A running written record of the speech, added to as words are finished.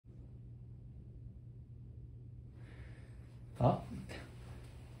Oh,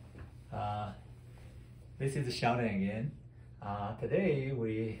 this is Sheldon again. Today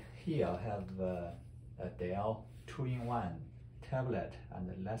we here have a Dell 2-in-1 tablet and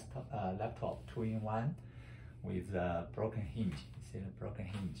a laptop 2-in-1 with a broken hinge. See the broken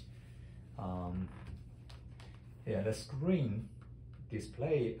hinge. Yeah, the screen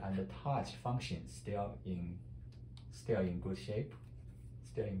display and the touch function still in good shape.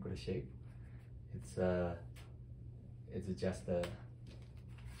 Still in good shape. It's just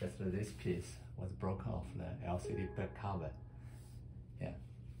this piece was broken off the LCD back cover. Yeah.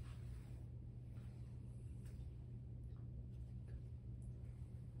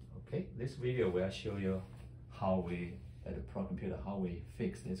 Okay, this video will show you how we at the ProComputer how we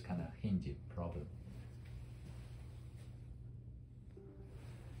fix this kind of hinge problem.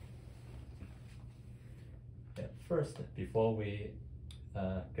 Yeah, first, before we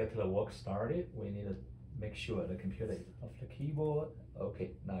get the work started, we need to make sure the computer is off the keyboard.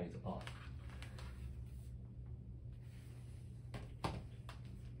 Okay, now it's off.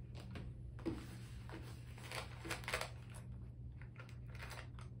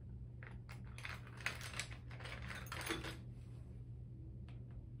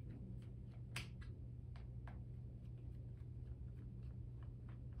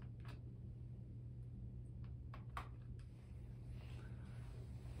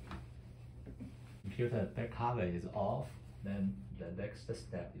 Computer back cover is off, then the next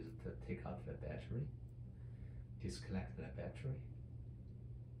step is to take out the battery, disconnect the battery.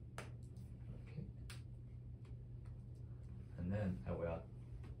 Okay. And then I will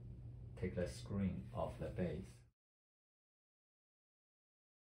take the screen off the base.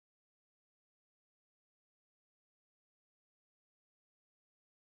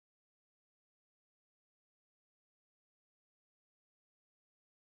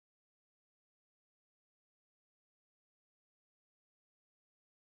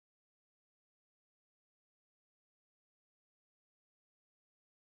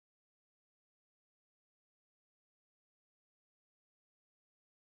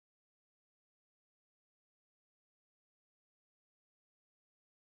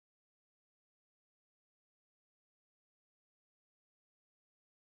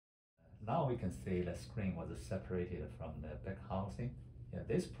 Now we can see the screen was separated from the back housing. Yeah,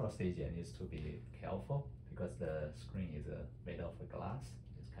 this procedure needs to be careful because the screen is made of glass.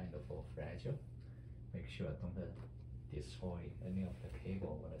 It's kind of fragile. Make sure don't destroy any of the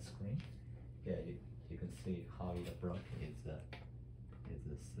cable or the screen. Yeah, you can see how it broke. It's a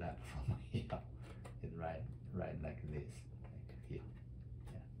slab from here. It's right like this, like here.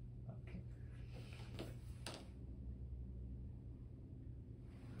 Yeah, okay.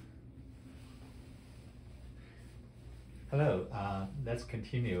 Hello, let's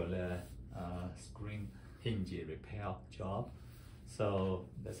continue the screen hinge repair job. So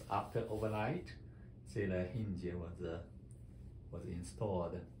that's after overnight. See the hinge was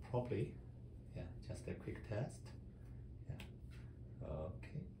installed properly. Yeah, just a quick test. Yeah,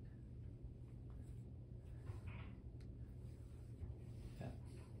 okay. Yeah.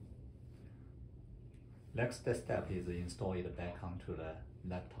 Next step is install it back onto the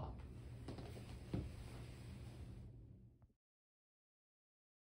laptop.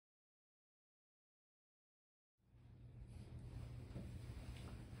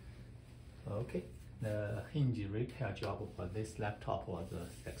 Okay, the hinge repair job for this laptop was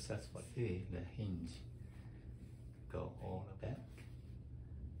successful. See the hinge go all the back.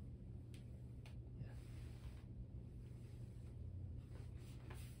 Yeah.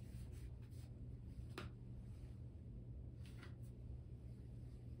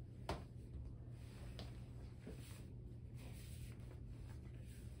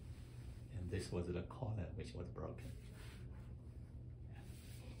 And this was the corner which was broken.